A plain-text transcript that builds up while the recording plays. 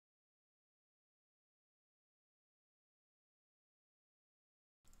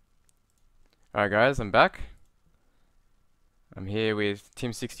Alright guys, I'm back. I'm here with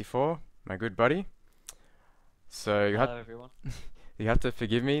Tim64, my good buddy. So Hello, everyone. you have to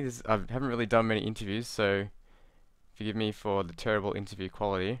forgive me. I haven't really done many interviews, so forgive me for the terrible interview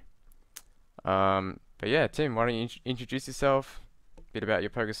quality. But yeah, Tim, why don't you introduce yourself, a bit about your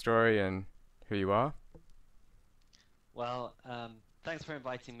poker story and who you are? Well, thanks for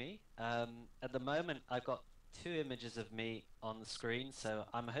inviting me. At the moment, I've got two images of me on the screen, so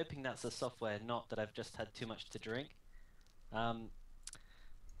I'm hoping that's the software, not that I've just had too much to drink. Um,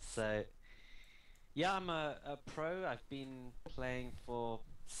 so, yeah, I'm a pro. I've been playing for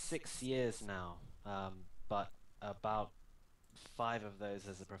 6 years now, but about five of those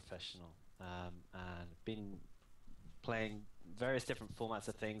as a professional, and been playing various different formats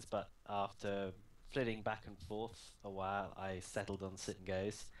of things, but after flitting back and forth a while, I settled on sit and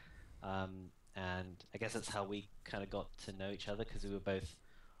goes. And I guess that's how we kind of got to know each other because we were both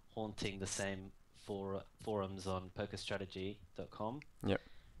haunting the same forums on pokerstrategy.com. Yep,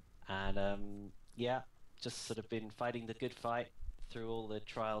 And yeah, just sort of been fighting the good fight through all the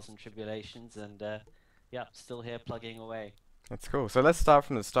trials and tribulations, and yeah, still here plugging away. that's cool. So let's start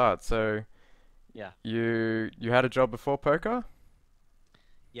from the start. So Yeah. you had a job before poker?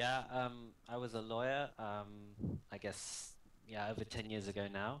 Yeah, I was a lawyer, I guess, yeah, over 10 years ago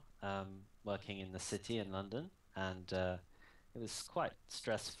now, working in the city in London, and it was quite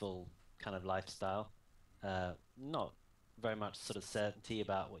stressful kind of lifestyle. Not very much sort of certainty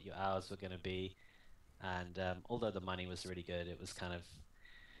about what your hours were going to be, and although the money was really good, it was kind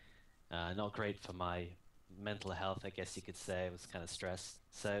of not great for my mental health, I guess you could say. I was kind of stressed.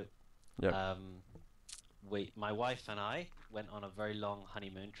 So, Yep. um, my wife and I went on a very long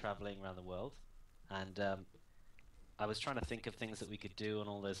honeymoon traveling around the world, and I was trying to think of things that we could do on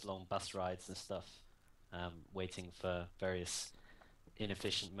all those long bus rides and stuff, waiting for various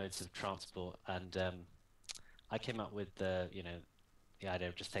inefficient modes of transport. And I came up with the idea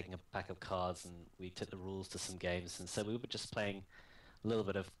of just taking a pack of cards, and we took the rules to some games. And so we were just playing a little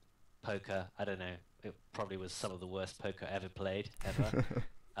bit of poker. I don't know. It probably was some of the worst poker ever played ever.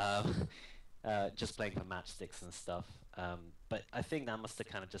 Um, just playing for matchsticks and stuff. But I think that must have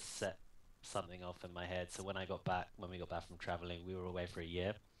kind of just set something off in my head. So when we got back from traveling, we were away for a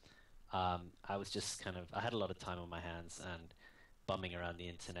year. I was just I had a lot of time on my hands and bumming around the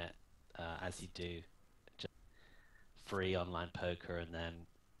internet, as you do, just free online poker, and then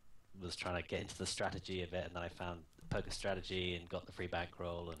was trying to get into the strategy of it. And then I found poker strategy and got the free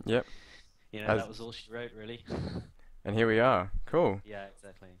bankroll, and Yep. As that was all she wrote, really. and here we are. Cool. Yeah,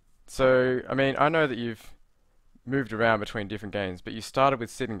 exactly. So, I mean, I know that you've moved around between different games, but you started with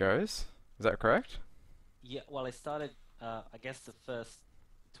sit and goes. Is that correct? Yeah, well, I started, I guess the first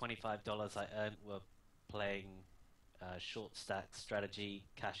 $25 I earned were playing short stack strategy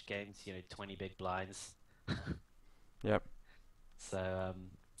cash games, 20 big blinds. Yep. So,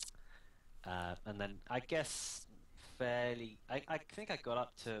 and then I guess I think I got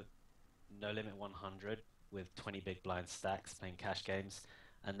up to No Limit 100 with 20 big blind stacks playing cash games.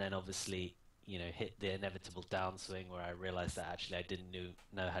 And then obviously, hit the inevitable downswing where I realized that actually I didn't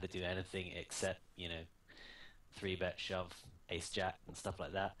know how to do anything except, three bet shove, ace jack, and stuff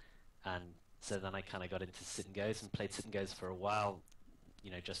like that. And so then I kind of got into sit and goes and played sit and goes for a while,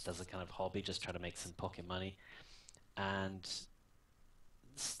 just as a kind of hobby, just trying to make some pocket money. And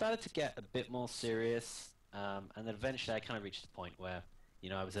started to get a bit more serious. And then eventually I kind of reached the point where,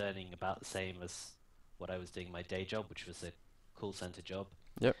 I was earning about the same as what I was doing in my day job, which was a call center job.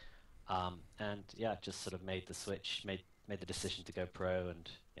 Yep. And yeah, just sort of made the switch, made the decision to go pro, and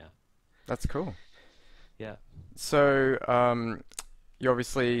yeah, That's cool. yeah. So, you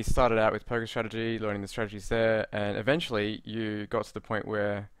obviously started out with poker strategy, learning the strategies there, and eventually you got to the point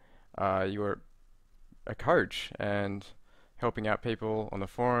where you were a coach and helping out people on the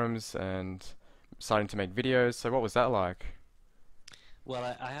forums and starting to make videos. So, what was that like?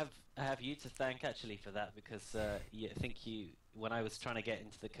 Well, I have you to thank actually for that because I think when I was trying to get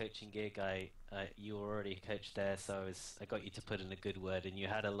into the coaching gig, you were already a coach there, so I got you to put in a good word, and you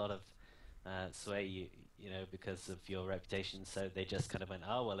had a lot of sway, because of your reputation. So they just kind of went,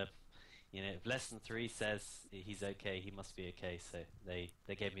 oh well, if lesson three says he's okay, he must be okay. So they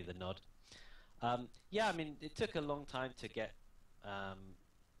gave me the nod. Yeah, I mean, it took a long time to get um,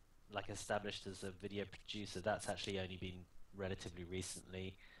 like established as a video producer. That's actually only been relatively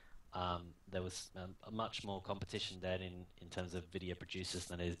recently. There was a much more competition then in terms of video producers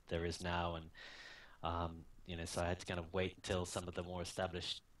than there is now, and so I had to kind of wait until some of the more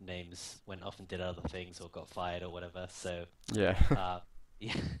established names went off and did other things or got fired or whatever. So Yeah. uh,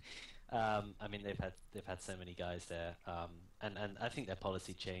 yeah, I mean, they've had so many guys there, and I think their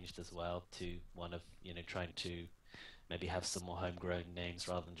policy changed as well to one of trying to maybe have some more homegrown names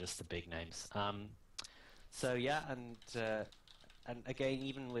rather than just the big names. So yeah, and again,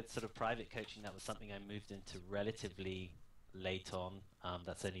 even with sort of private coaching, that was something I moved into relatively late on.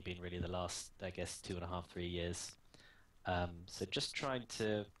 That's only been really the last, I guess, 2.5, 3 years. So just trying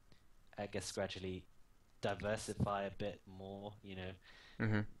to, I guess, gradually diversify a bit more.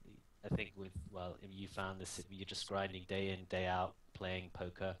 Hmm. I think well, if you found this, if you're just grinding day in, day out, playing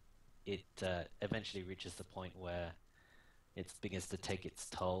poker, it eventually reaches the point where it begins to take its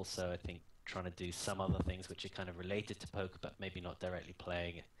toll. So I think trying to do some other things which are kind of related to poker, but maybe not directly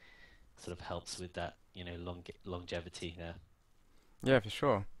playing it, sort of helps with that, longevity there. Yeah, for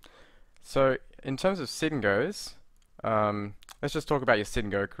sure. So, in terms of sit and goes, let's just talk about your sit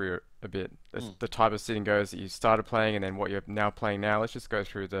and go career a bit. Mm, The type of sit and goes that you started playing and then what you're now playing now. Let's just go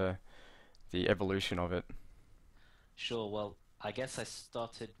through the evolution of it. sure. Well, I guess I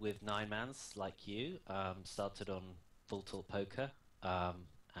started with nine mans like you. Started on full tilt poker,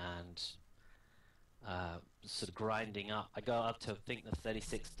 and sort of grinding up. I got up to I think the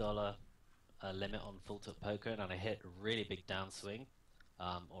 $36 limit on full tilt poker, and I hit a really big downswing,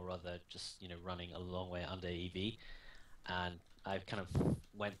 or rather, just running a long way under EV. And I kind of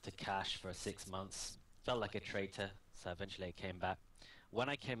went to cash for 6 months. Felt like a traitor, so eventually I came back. When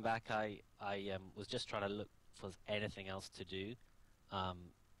I came back, I was just trying to look for anything else to do, um,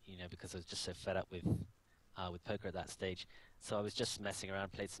 because I was just so fed up with poker at that stage. So I was just messing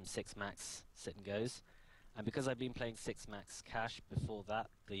around, played some six max sit and goes, and because I've been playing six max cash before that,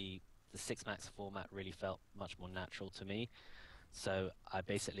 the six max format really felt much more natural to me. So I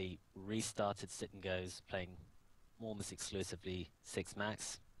basically restarted sit and goes, playing almost exclusively six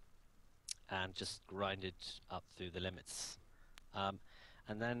max, and just grinded up through the limits. Um,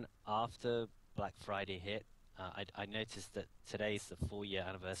 and then after Black Friday hit, I noticed that today's the 4-year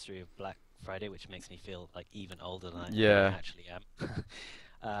anniversary of Black Friday, which makes me feel like even older than I Yeah, actually am.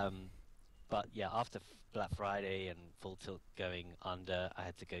 um, but yeah, after Black Friday and Full Tilt going under, I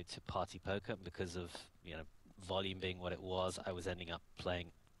had to go to Party Poker because of volume being what it was. I was ending up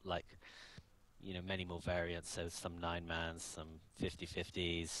playing like many more variants, so some nine mans, some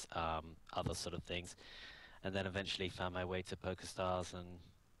 50-50s, other sort of things, and then eventually found my way to PokerStars and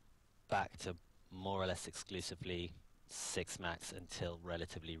back to more or less exclusively six max until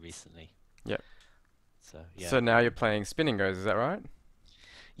relatively recently. yeah. So yeah, So now you're playing spinning goes, is that right?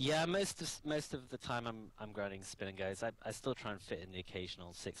 yeah. Most of the time I'm grinding spin and goes. I still try and fit in the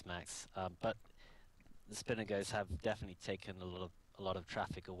occasional six max, but the spin and goes have definitely taken a lot of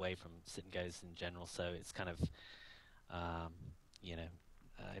traffic away from sit and goes in general. So it's kind of um, you know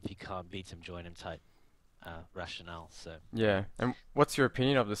if you can't beat them, join them type rationale. So yeah. Yeah. And what's your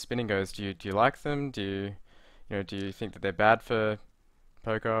opinion of the spinning goes? Do you like them? Do you think that they're bad for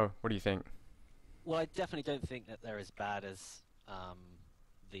poker? What do you think? Well, I definitely don't think that they're as bad as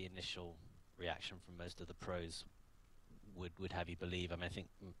the initial reaction from most of the pros would have you believe. I mean, I think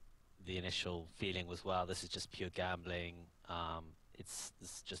the initial feeling was, wow, this is just pure gambling. It's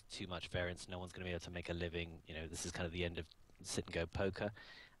just too much variance. No one's going to be able to make a living. This is kind of the end of sit and go poker,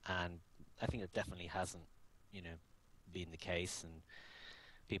 and I think it definitely hasn't, you know, been the case, and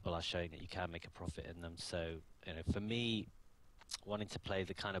people are showing that you can make a profit in them. So, for me, wanting to play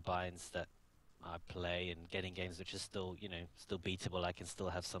the kind of binds that I play and getting games which are still, still beatable, I can still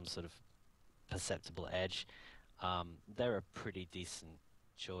have some sort of perceptible edge. They're a pretty decent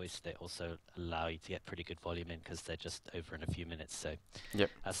choice. They also allow you to get pretty good volume in because they're just over in a few minutes. So,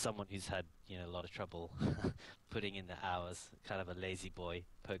 Yep. as someone who's had, a lot of trouble putting in the hours, kind of a lazy boy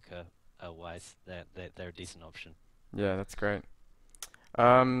poker wise, they're a decent option. Yeah, that's great.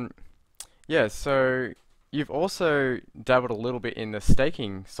 Um, yeah, so you've also dabbled a little bit in the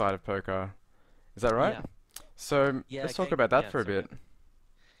staking side of poker. Is that right? Yeah, So yeah, let's talk okay, about that yeah, for a sorry, bit.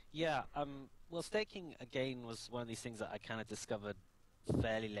 yeah. Well, staking again was one of these things that I kind of discovered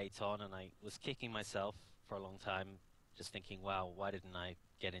fairly late on, and I was kicking myself for a long time, just thinking, wow, why didn't I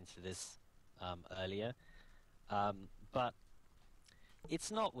get into this earlier? But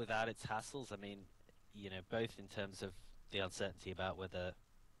it's not without its hassles. I mean, both in terms of the uncertainty about whether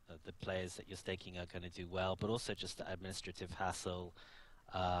the players that you're staking are going to do well, but also just the administrative hassle.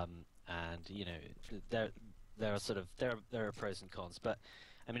 And there there are sort of there are pros and cons, but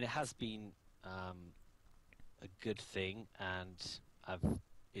I mean, it has been a good thing, and I've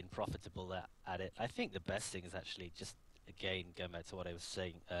been profitable at it. I think the best thing is actually just, again, going back to what I was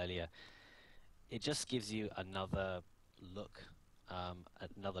saying earlier, it just gives you another look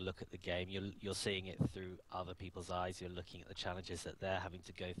another look at the game. You're seeing it through other people's eyes. You're looking at the challenges that they're having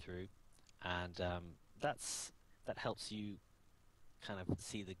to go through, and that's that helps you kind of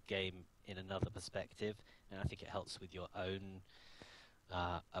see the game in another perspective. And I think it helps with your own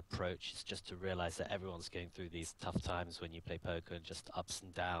approach. Is just to realize that everyone's going through these tough times when you play poker, and just ups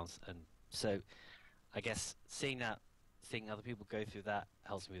and downs. And so I guess seeing other people go through that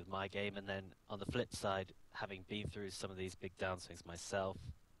helps me with my game. And then on the flip side, having been through some of these big downswings myself,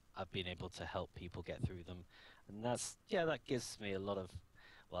 I've been able to help people get through them. And yeah, that gives me a lot of,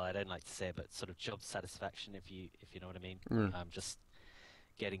 well, I don't like to say it, but sort of job satisfaction, if you know what I mean. Mm. Just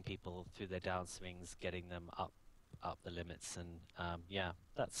getting people through their downswings, getting them up the limits, and yeah,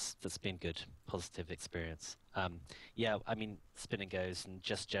 that's been good, positive experience. Yeah, I mean, spin and goes and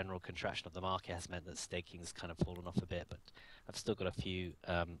just general contraction of the market has meant that staking's kind of fallen off a bit, but I've still got a few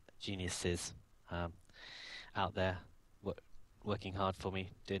geniuses um, out there wo working hard for me,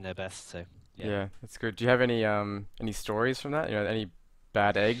 doing their best. So yeah. Yeah, that's good. Do you have any stories from that? Any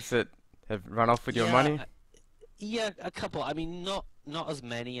bad eggs that have run off with your Yeah, money? yeah, a couple. I mean, not as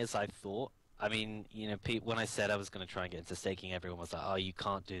many as I thought. I mean, pe when I said I was going to try and get into staking, everyone was like, "Oh, you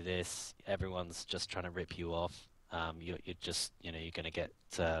can't do this. Everyone's just trying to rip you off. You're just, you're going to get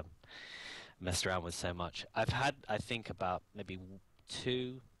messed around with so much." I've had, I think, about maybe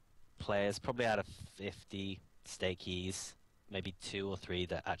two players, probably out of 50 stakees, maybe two or three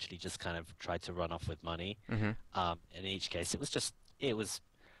that actually just kind of tried to run off with money. Hmm. In each case, it was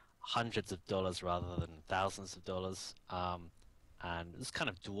hundreds of dollars rather than thousands of dollars. And it was kind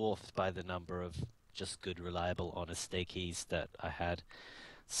of dwarfed by the number of just good, reliable, honest stakees that I had.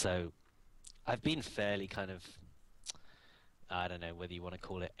 So I've been fairly kind of, I don't know whether you want to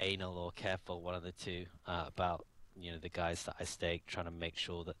call it anal or careful, one of the two, about the guys that I stake, trying to make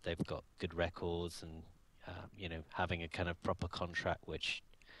sure that they've got good records, and having a kind of proper contract which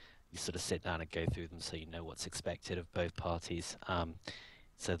you sort of sit down and go through them so you know what's expected of both parties.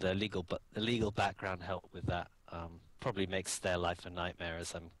 So the legal background helped with that. Probably makes their life a nightmare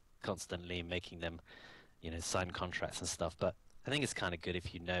as I'm constantly making them, sign contracts and stuff. But I think it's kind of good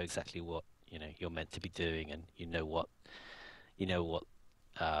if you know exactly what you're meant to be doing, and you know what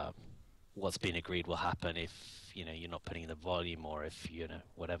uh, what's been agreed will happen if you're not putting in the volume, or if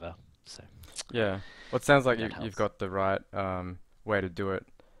whatever. So Yeah. Well, it sounds like that you've helps. got the right way to do it.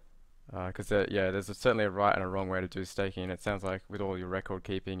 Because yeah, there's certainly a right and a wrong way to do staking. And it sounds like with all your record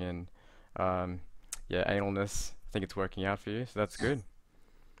keeping and um, yeah, analness, I think it's working out for you. So that's good.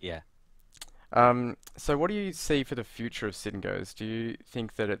 Yeah. So what do you see for the future of sit and goes? Do you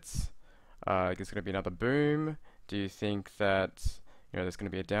think that there's going to be another boom? Do you think that there's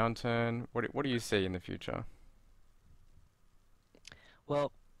going to be a downturn? What do you see in the future?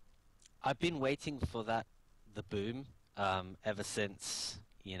 Well, I've been waiting for the boom, ever since,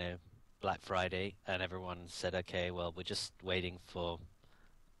 Black Friday, and everyone said, okay, well, we're just waiting for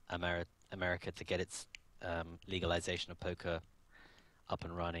America to get its legalization of poker up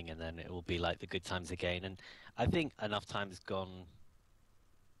and running, and then it will be like the good times again. And I think enough time's gone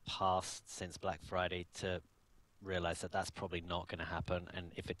past since Black Friday to realize that that's probably not going to happen.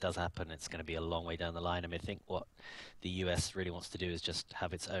 And if it does happen, it's going to be a long way down the line. I mean, I think what the US really wants to do is just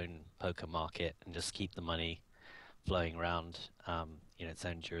have its own poker market and just keep the money flowing around, its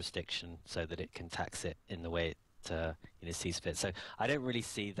own jurisdiction, so that it can tax it in the way it sees fit. So I don't really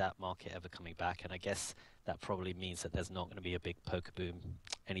see that market ever coming back, and I guess that probably means that there's not going to be a big poker boom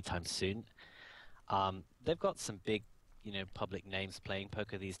anytime soon. They've got some big, public names playing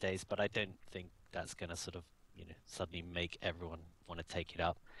poker these days, but I don't think that's going to sort of, suddenly make everyone want to take it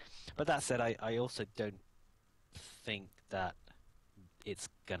up. But that said, I also don't think that it's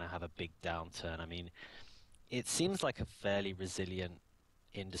going to have a big downturn. I mean, it seems like a fairly resilient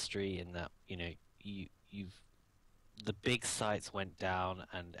industry in that, you've the big sites went down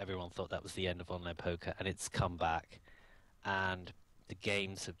and everyone thought that was the end of online poker, and it's come back, and the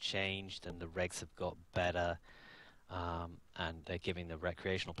games have changed and the regs have got better, and they're giving the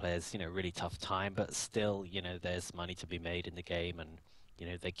recreational players, a really tough time, but still, there's money to be made in the game, and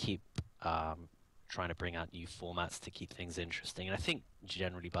they keep trying to bring out new formats to keep things interesting, and I think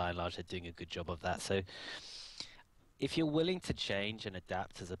generally by and large they're doing a good job of that. So if you're willing to change and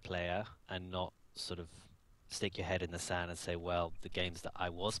adapt as a player, and not sort of stick your head in the sand and say, well, the games that I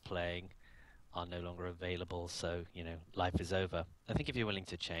was playing are no longer available, so life is over. I think if you're willing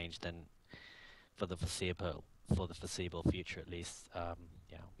to change, then for the foreseeable future at least,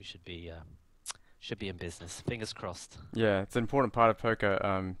 yeah, we should be in business. Fingers crossed. Yeah, it's an important part of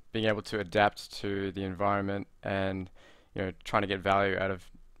poker, being able to adapt to the environment and trying to get value out of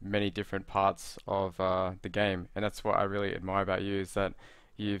many different parts of the game, and that's what I really admire about you is that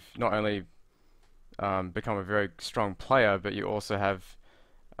you've not only become a very strong player, but you also have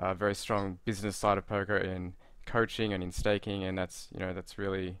a very strong business side of poker in coaching and in staking, and that's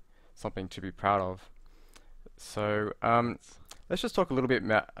really something to be proud of. So Thanks. let's just talk a little bit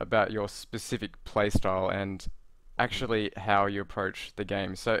about your specific play style and Mhm. actually how you approach the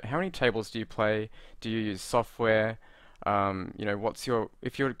game. So how many tables do you play? Do you use software? What's your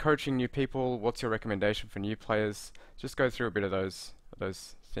if you're coaching new people, what's your recommendation for new players? Just go through a bit of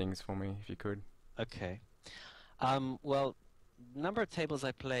those things for me if you could. Okay. Well, number of tables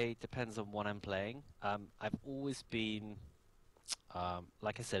I play depends on what I'm playing. I've always been,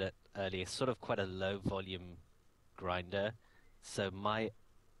 like I said earlier, sort of quite a low volume grinder. So my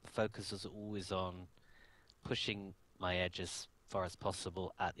focus was always on pushing my edge as far as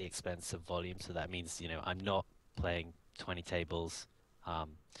possible at the expense of volume. So that means, I'm not playing 20 tables.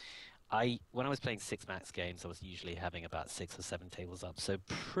 Um, when I was playing six max games, I was usually having about 6 or 7 tables up. So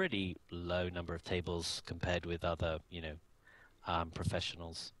pretty low number of tables compared with other,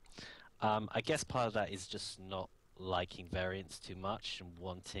 professionals. I guess part of that is just not liking variance too much and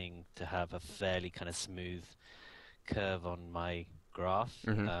wanting to have a fairly kind of smooth curve on my graph.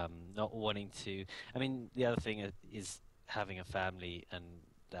 Hmm. Not wanting to. I mean, the other thing is having a family and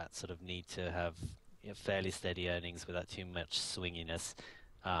that sort of need to have fairly steady earnings without too much swinginess.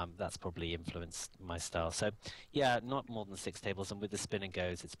 That's probably influenced my style. So, yeah, not more than 6 tables, and with the spin and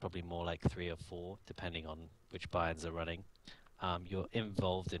goes, it's probably more like 3 or 4, depending on which buy-ins are running. You're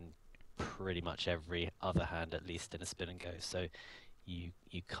involved in pretty much every other hand, at least in a spin and go. So you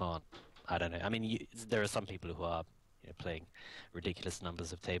can't. I don't know. I mean, there are some people who are playing ridiculous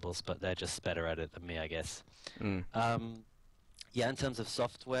numbers of tables, but they're just better at it than me, I guess. Mm. Um, yeah, in terms of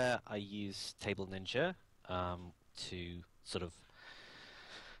software, I use Table Ninja to sort of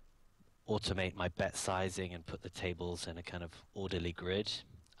automate my bet sizing and put the tables in a kind of orderly grid.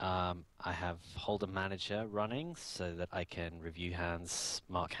 I have Hold'em Manager running so that I can review hands,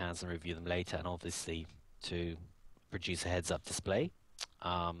 mark hands, and review them later, and obviously to produce a heads-up display.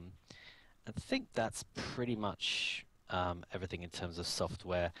 Um, I think that's pretty much everything in terms of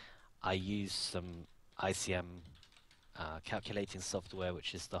software. I use some ICM calculating software,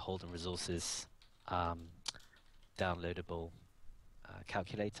 which is the Hold'em Resources um, downloadable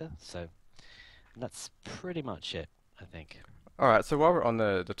calculator. So that's pretty much it, I think. All right, so while we're on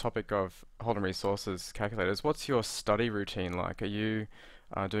the topic of Hold'em resources calculators, what's your study routine like? Are you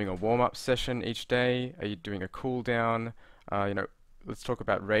doing a warm-up session each day? Are you doing a cool down? Let's talk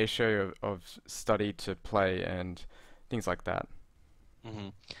about ratio of study to play and things like that. hmm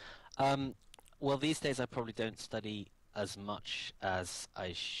Um, well, these days I probably don't study as much as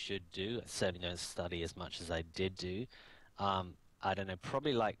I should do. I certainly don't study as much as I did do. I don't know,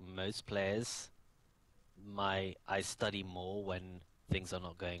 probably like most players, I study more when things are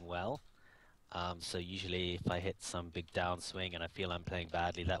not going well. So usually if I hit some big downswing and I feel I'm playing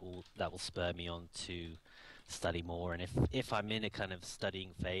badly, that will spur me on to study more. And if I'm in a kind of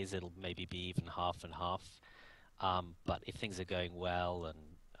studying phase, it'll maybe be even half and half. But if things are going well and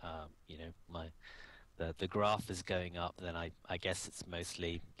my the graph is going up, then I guess it's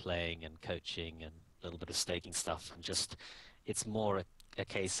mostly playing and coaching and a little bit of staking stuff, and just it's more a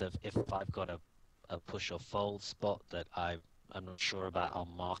case of if I've got a push or fold spot that I'm not sure about, I'll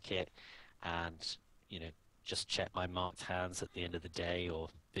mark it and you know just check my marked hands at the end of the day or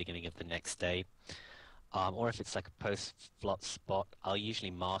beginning of the next day. Or if it's like a post-flop spot, I'll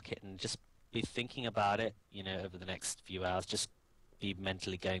usually mark it and just be thinking about it, over the next few hours. Just be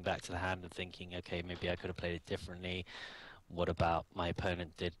mentally going back to the hand and thinking, okay, maybe I could have played it differently. What about my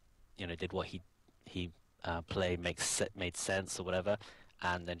opponent did what he played made sense or whatever,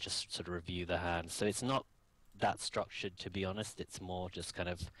 and then just sort of review the hand. So it's not that structured, to be honest. It's more just kind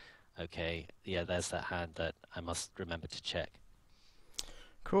of, okay, yeah, there's that hand that I must remember to check.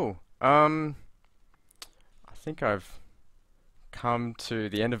 Cool. I think I've come to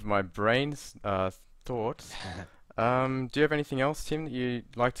the end of my brain's thoughts. Do you have anything else, Tim, that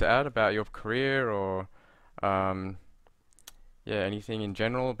you'd like to add about your career or um, yeah, anything in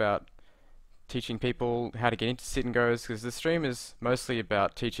general about teaching people how to get into sit and goes? Because the stream is mostly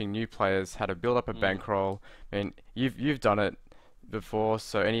about teaching new players how to build up a Mm. bankroll. I mean, you've done it before,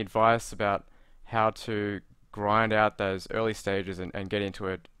 so any advice about how to grind out those early stages and get into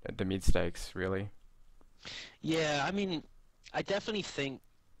it at the mid stakes, really? Yeah, I mean, I definitely think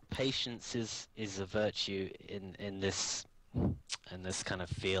patience is a virtue in this kind of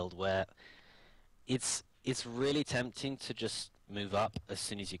field where it's really tempting to just move up as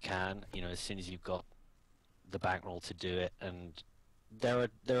soon as you can, as soon as you've got the bankroll to do it, and there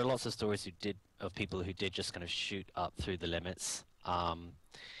are lots of stories of people who did just kind of shoot up through the limits.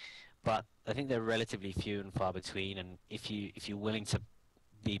 But I think they're relatively few and far between. And if you're willing to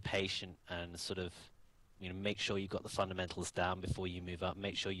be patient and sort of make sure you've got the fundamentals down before you move up,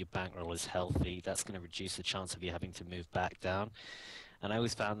 make sure your bankroll is healthy. That's going to reduce the chance of you having to move back down. And I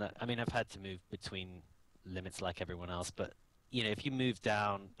always found that, I mean, I've had to move between limits like everyone else, but if you move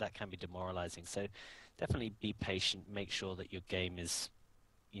down, that can be demoralizing. So definitely be patient, make sure that your game is,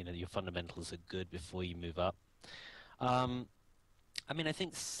 your fundamentals are good before you move up. Um, I mean, I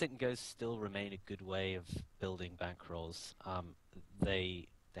think sit and goes still remain a good way of building bankrolls. They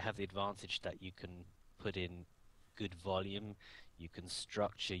have the advantage that you can put in good volume. You can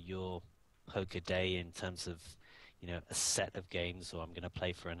structure your poker day in terms of, a set of games, or I'm going to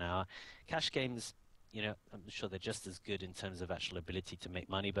play for an hour. Cash games, I'm sure they're just as good in terms of actual ability to make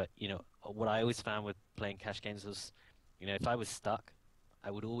money. But, what I always found with playing cash games was, if I was stuck,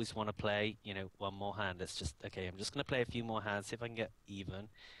 I would always want to play, one more hand. It's just, okay, I'm just going to play a few more hands, see if I can get even.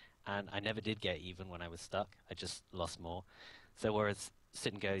 And I never did get even when I was stuck. I just lost more. So whereas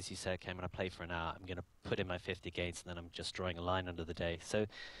sit and go, as you say, okay, I'm going to play for an hour. I'm going to put in my 50 gains, and then I'm just drawing a line under the day. So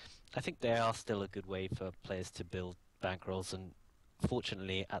I think they are still a good way for players to build bankrolls. And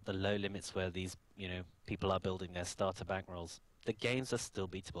fortunately, at the low limits where these, people are building their starter bankrolls, the games are still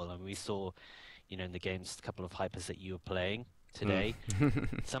beatable. And we saw, in the games, a couple of hypers that you were playing Mm. today,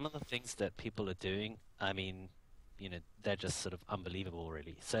 some of the things that people are doing, I mean, they're just sort of unbelievable,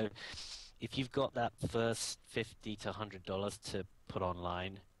 really. So if you've got that first 50 to $100 to put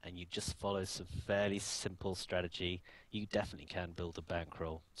online and you just follow some fairly simple strategy, you definitely can build a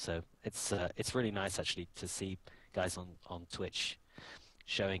bankroll. So it's really nice actually to see guys on Twitch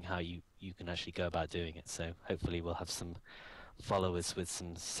showing how you can actually go about doing it. So hopefully we'll have some followers with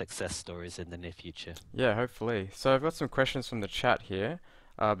some success stories in the near future. Yeah, hopefully. So I've got some questions from the chat here.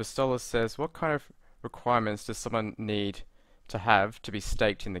 Bastola says, what kind of requirements does someone need to have to be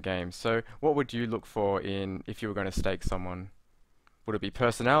staked in the game? So what would you look for in if you were going to stake someone? Would it be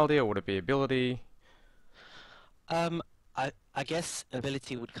personality or would it be ability? Um, I guess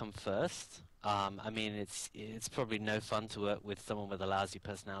ability would come first. I mean, it's probably no fun to work with someone with a lousy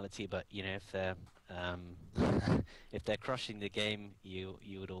personality, but if they're um, if they're crushing the game, you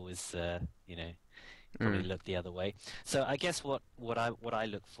would always probably Mm. look the other way. So I guess what I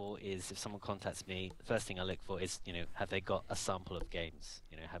look for is if someone contacts me, the first thing I look for is have they got a sample of games?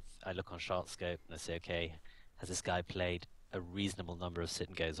 Have I look on Sharkscope and I say, okay, has this guy played a reasonable number of sit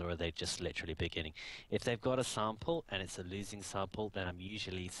and goes, or are they just literally beginning? If they've got a sample and it's a losing sample, then I'm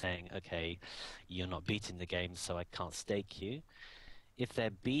usually saying, okay, you're not beating the game, so I can't stake you. If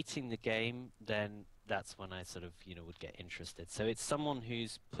they're beating the game, then that's when I sort of, would get interested. So it's someone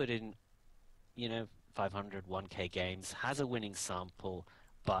who's put in, 500, 1K games, has a winning sample,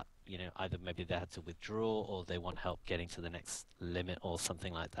 but, either maybe they had to withdraw or they want help getting to the next limit or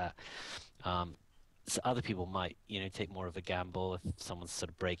something like that. Um, so other people might, take more of a gamble if someone's sort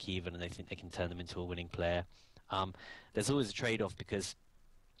of break even and they think they can turn them into a winning player. Um, there's always a trade-off because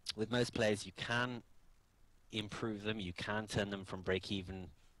with most players you can improve them, you can turn them from break even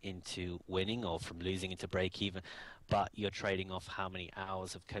into winning or from losing into break even, but you're trading off how many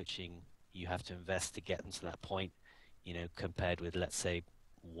hours of coaching you have to invest to get them to that point, compared with, let's say,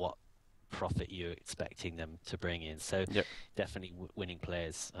 what profit you're expecting them to bring in. So Yep. definitely winning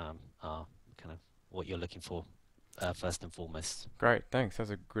players are kind of what you're looking for first and foremost. Great, thanks. That's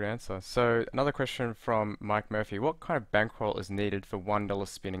a good answer. So another question from Mike Murphy. What kind of bankroll is needed for $1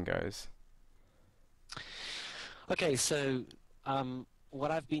 spin and goes? Okay, so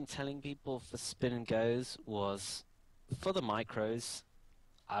what I've been telling people for spin and goes was for the micros,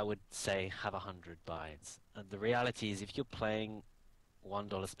 I would say have 100 buy-ins. And the reality is if you're playing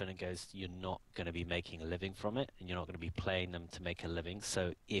 $1 spin and goes, you're not going to be making a living from it, and you're not going to be playing them to make a living.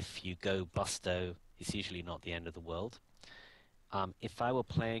 So if you go busto, it's usually not the end of the world. If I were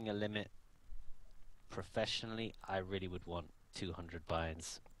playing a limit professionally, I really would want 200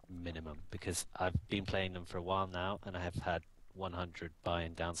 buy-ins minimum because I've been playing them for a while now and I have had 100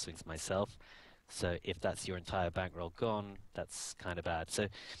 buy-in downswings myself. So if that's your entire bankroll gone, that's kind of bad. So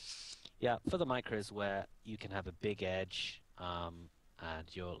yeah, for the micros where you can have a big edge and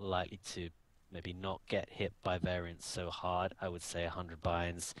you're likely to maybe not get hit by variance so hard, I would say 100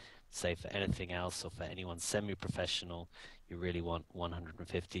 buy-ins. Say for anything else or for anyone semi-professional, you really want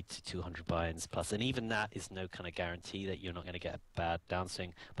 150 to 200 buy-ins plus. And even that is no kind of guarantee that you're not going to get a bad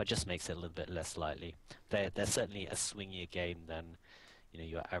downswing, but just makes it a little bit less likely. They're certainly a swingier game than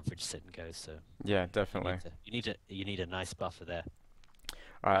your average sit and go. So Yeah, you definitely. need you need a nice buffer there.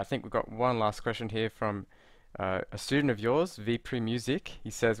 All right, I think we've got one last question here from A student of yours, VPre Music,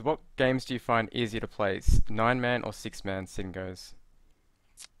 he says, what games do you find easier to play, 9-man or 6-man? Sin goes.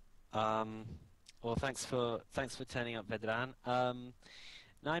 Um, well, thanks for turning up, Vedran.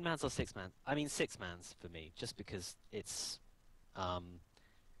 9 mans or 6 man? I mean 6 mans for me, just because um,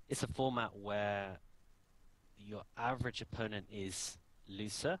 it's a format where your average opponent is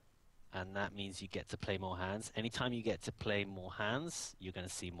looser, and that means you get to play more hands. Anytime you get to play more hands, you're going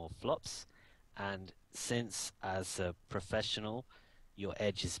to see more flops. And since as a professional, your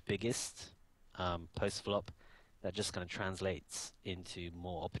edge is biggest post flop, that just kind of translates into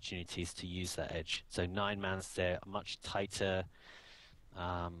more opportunities to use that edge. So 9 mans, they're much tighter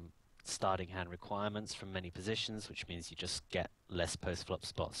um, starting hand requirements from many positions, which means you just get less post flop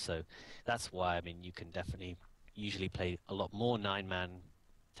spots. So that's why, I mean, you can definitely usually play a lot more 9 man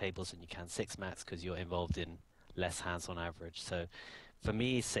tables than you can 6 max because you're involved in less hands on average. So for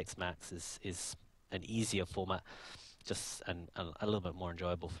me, 6 max is an easier format, just and a little bit more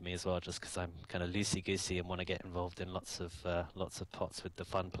enjoyable for me as well, just because I'm kind of loosey goosey and want to get involved in lots of pots with the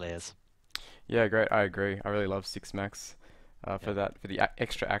fun players. Yeah, great. I agree. I really love 6-max Yeah. for that, for the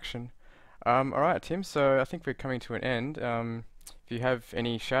extra action. All right, Tim. So I think we're coming to an end. If you have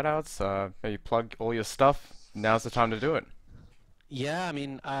any shout outs, maybe plug all your stuff. Now's the time to do it. Yeah, I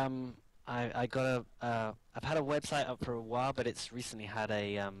mean, I got I've had a website up for a while, but it's recently had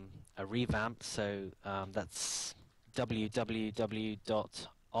a revamp. So that's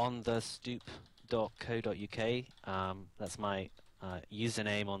www.onthestoop.co.uk. That's my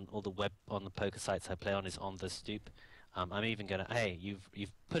username on all the poker sites I play on is on the stoop. I'm even gonna. Hey, you've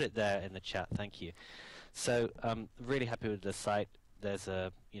put it there in the chat. Thank you. So really happy with the site. There's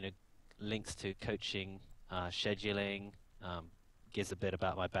links to coaching, scheduling, um, gives a bit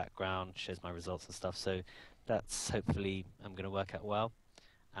about my background, shows my results and stuff. So that's hopefully I'm going to work out well.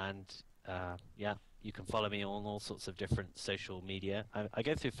 And yeah, you can follow me on all sorts of different social media. I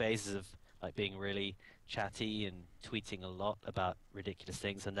go through phases of like being really chatty and tweeting a lot about ridiculous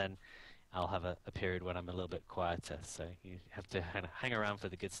things, and then I'll have a period when I'm a little bit quieter. So you have to hang around for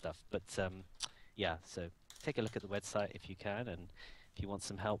the good stuff. But yeah, so take a look at the website if you can, and if you want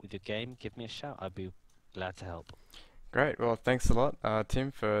some help with your game, give me a shout. I'd be glad to help. Great. Well, thanks a lot,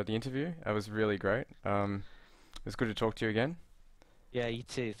 Tim, for the interview. That was really great. It was good to talk to you again. Yeah, you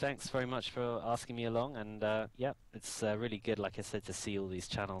too. Thanks very much for asking me along, and yeah, it's really good, like I said, to see all these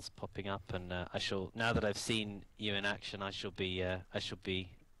channels popping up. And I shall, now that I've seen you in action, I shall be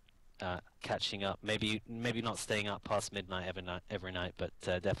catching up. Maybe not staying up past midnight every night, but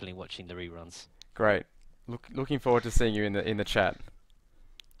definitely watching the reruns. Great. Looking forward to seeing you in the chat.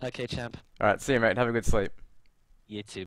 Okay, champ. All right. See you, mate. Have a good sleep. You too.